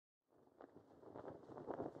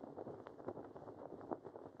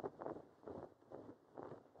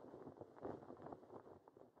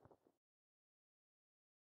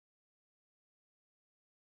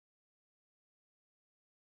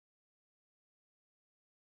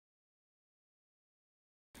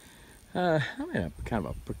I'm in a kind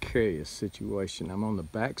of a precarious situation. I'm on the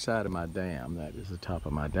back side of my dam. That is the top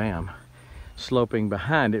of my dam. Sloping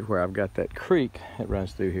behind it where I've got that creek that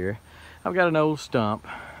runs through here, I've got an old stump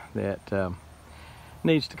that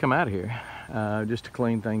needs to come out of here just to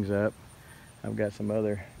clean things up. I've got some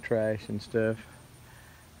other trash and stuff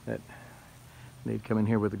that need to come in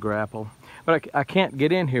here with a grapple. But I can't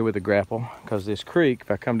get in here with a grapple because this creek,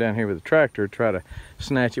 if I come down here with a tractor, try to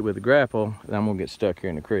snatch it with a grapple, then I'm gonna get stuck here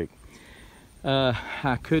in the creek.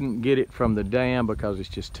 I couldn't get it from the dam because it's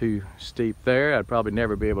just too steep there. I'd probably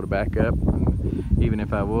never be able to back up. Even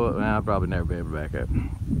if I would, I'd probably never be able to back up,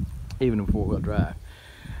 even in four-wheel drive.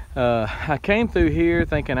 I came through here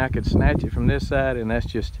thinking I could snatch it from this side, and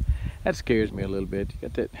that scares me a little bit. You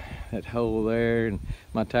got that hole there, and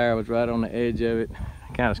my tire was right on the edge of it.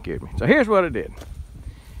 It kind of scared me. So here's what I did.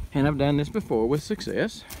 And I've done this before with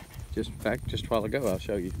success. In fact, just a while ago, I'll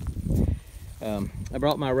show you. I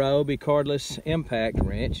brought my Ryobi cordless impact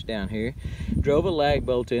wrench down here, drove a lag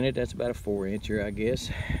bolt in it. That's about a 4-incher, I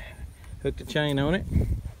guess. Hooked a chain on it,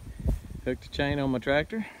 hooked a chain on my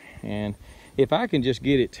tractor, and if I can just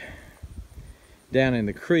get it down in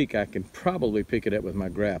the creek, I can probably pick it up with my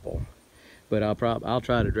grapple. But I'll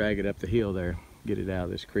try to drag it up the hill there, get it out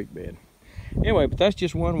of this creek bed. Anyway, but that's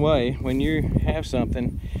just one way when you have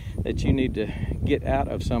something that you need to get out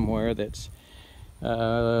of somewhere that's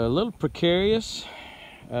a little precarious,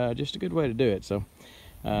 just a good way to do it. So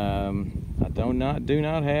I do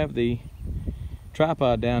not have the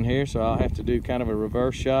tripod down here, so I'll have to do kind of a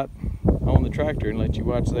reverse shot on the tractor and let you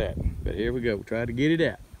watch that. But here we go, we'll try to get it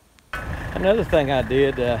out. Another thing I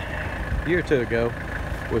did a year or two ago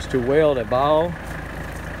was to weld a ball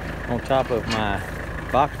on top of my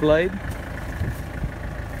box blade.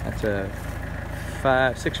 That's a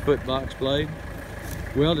 5-6 foot box blade.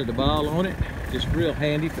 Welded a ball on it, just real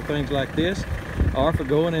handy for things like this, or for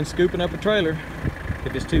going and scooping up a trailer.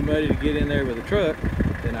 If it's too muddy to get in there with a truck,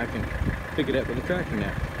 then I can pick it up with a tractor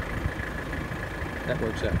now. That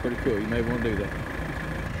works out pretty cool. You may want to do that.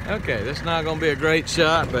 Okay, this is not going to be a great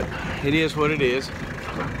shot, but it is what it is.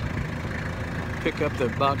 Pick up the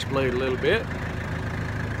box blade a little bit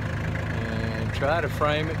and try to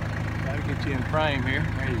frame it. Try to get you in frame here.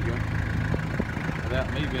 There you go.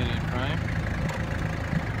 Without me being in frame.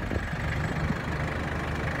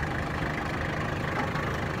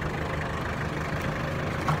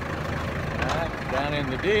 Down in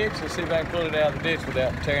the ditch. Let's see if I can pull it out of the ditch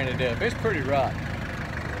without tearing it up. It's pretty rotten.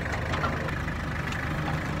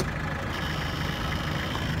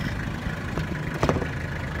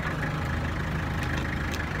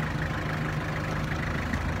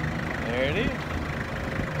 There it is.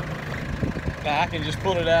 Now I can just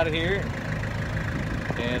pull it out of here,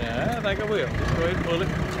 and I think I will. Just go ahead and pull it.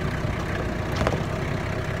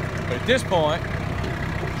 But at this point,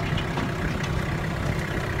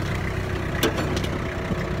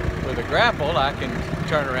 with a grapple, I can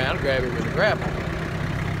turn around and grab it with a grapple.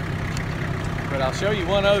 But I'll show you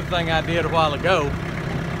one other thing I did a while ago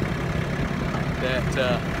that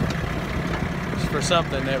was for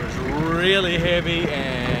something that was really heavy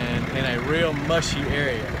and in a real mushy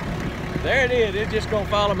area. There it is. It's just gonna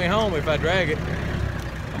follow me home if I drag it.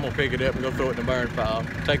 I'm gonna pick it up and go throw it in the burn pile.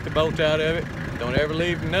 Take the bolt out of it. Don't ever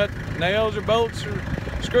leave nails or bolts or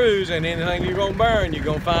screws, and anything you're gonna burn, you're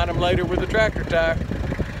gonna find them later with a tractor tire.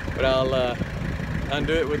 But I'll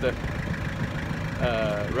undo it with the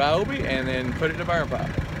Ryobi and then put it in the burn pile.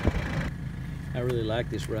 I really like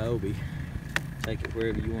this Ryobi. Take it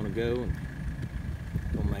wherever you want to go, and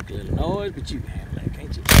don't make a little noise, but you can handle that,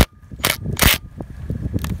 can't you?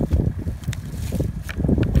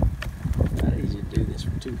 Not easy to do this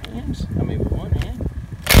with two hands. I mean, with one hand.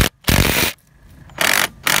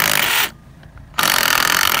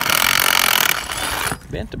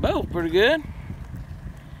 Bent the bolt pretty good.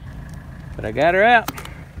 But I got her out,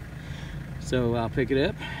 so I'll pick it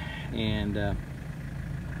up, and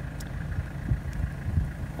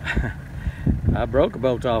I broke a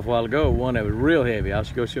bolt off a while ago, one that was real heavy. I'll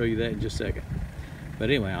go show you that in just a second. But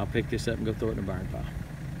anyway, I'll pick this up and go throw it in the burn pile.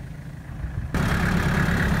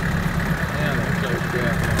 Now I'm gonna close the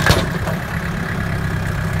graph.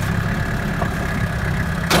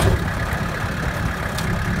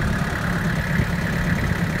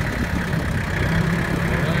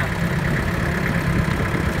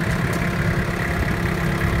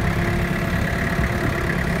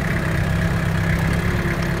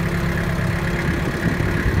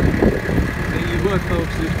 Look,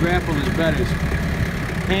 folks, this grapple is about as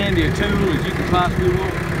handy a tool as you can possibly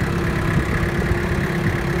want.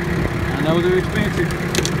 I know they're expensive.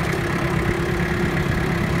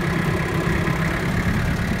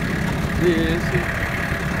 This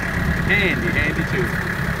handy tool.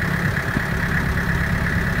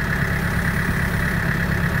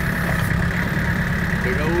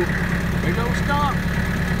 Big old stump.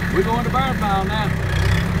 We're going to burn pile now.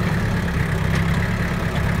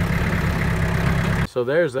 So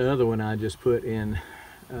there's the other one I just put in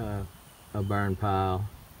a burn pile.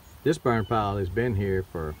 This burn pile has been here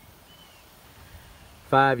for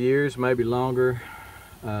 5 years, maybe longer.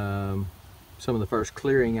 Some of the first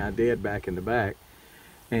clearing I did back in the back.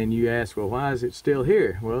 And you ask, well, why is it still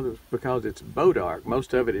here? Well, it's because it's bodark.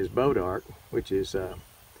 Most of it is bodark, which is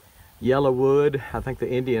yellow wood. I think the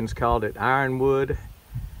Indians called it ironwood.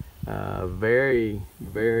 Very,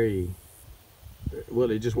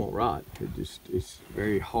 well, it just won't rot. It's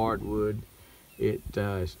very hard wood.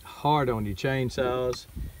 It's hard on your chainsaws.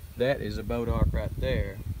 That is a bodark right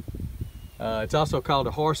there. It's also called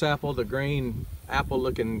a horse apple, the green apple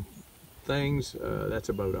looking things. That's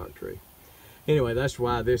a bodark tree. Anyway, that's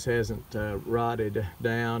why this hasn't rotted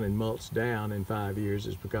down and mulched down in 5 years,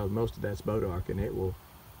 is because most of that's bodark, and it would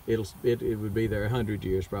be there 100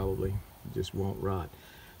 years probably. It just won't rot.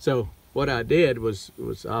 So what I did was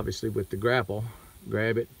obviously with the grapple,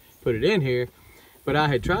 grab it, put it in here, but I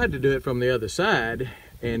had tried to do it from the other side,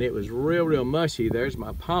 and it was real mushy. There's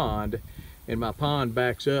my pond, and my pond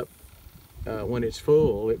backs up when it's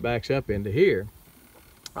full. It backs up into here.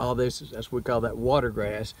 All this, that's what we call that water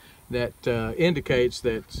grass. That indicates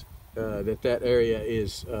that that area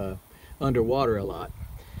is underwater a lot.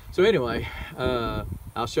 So anyway,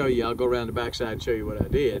 I'll show you. I'll go around the backside and show you what I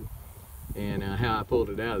did and how I pulled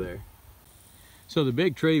it out of there. So the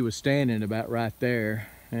big tree was standing about right there,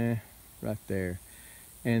 right there,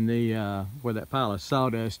 and the where that pile of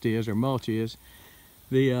sawdust is, or mulch is,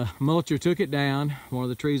 the mulcher took it down. One of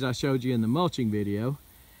the trees I showed you in the mulching video.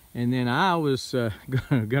 And then I was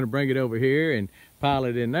gonna bring it over here and pile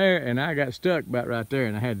it in there, and I got stuck about right there,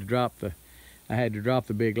 and I had to drop the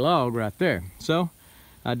big log right there. So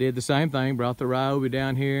I did the same thing, brought the Ryobi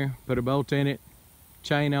down here, put a bolt in it,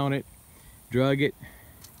 chain on it, drug it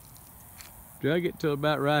till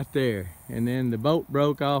about right there, and then the bolt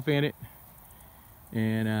broke off in it,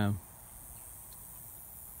 and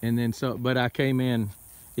then but I came in.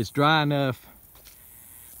 It's dry enough.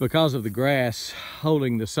 Because of the grass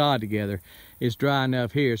holding the sod together, it's dry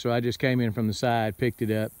enough here, so I just came in from the side, picked it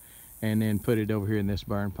up, and then put it over here in this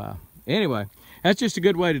burn pile. Anyway, that's just a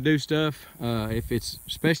good way to do stuff.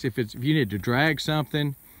 Especially if you need to drag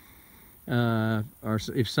something, or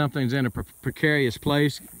if something's in a precarious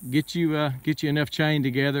place, get you enough chain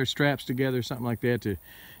together, straps together, something like that,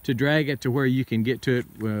 to drag it to where you can get to it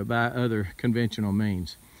by other conventional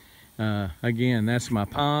means. Again, that's my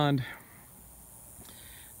pond.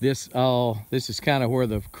 This is kind of where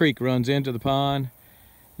the creek runs into the pond,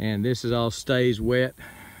 and this is all stays wet,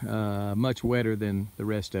 much wetter than the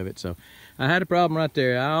rest of it. So I had a problem right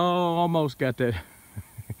there. I almost got that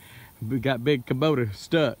got big Kubota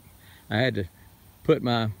stuck. I had to put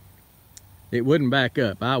it wouldn't back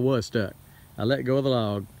up. I was stuck. I let go of the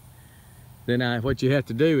log. Then what you have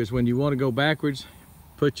to do is, when you want to go backwards,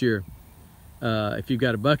 put your if you've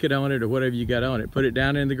got a bucket on it or whatever you got on it, put it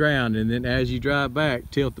down in the ground, and then as you drive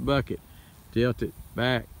back, tilt the bucket, tilt it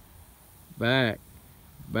back, and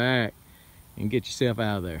get yourself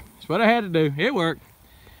out of there. That's what I had to do. It worked.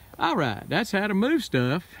 All right, that's how to move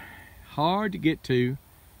stuff. Hard to get to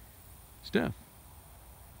stuff.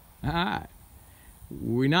 All right,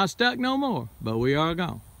 we're not stuck no more, but we are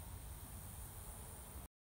gone.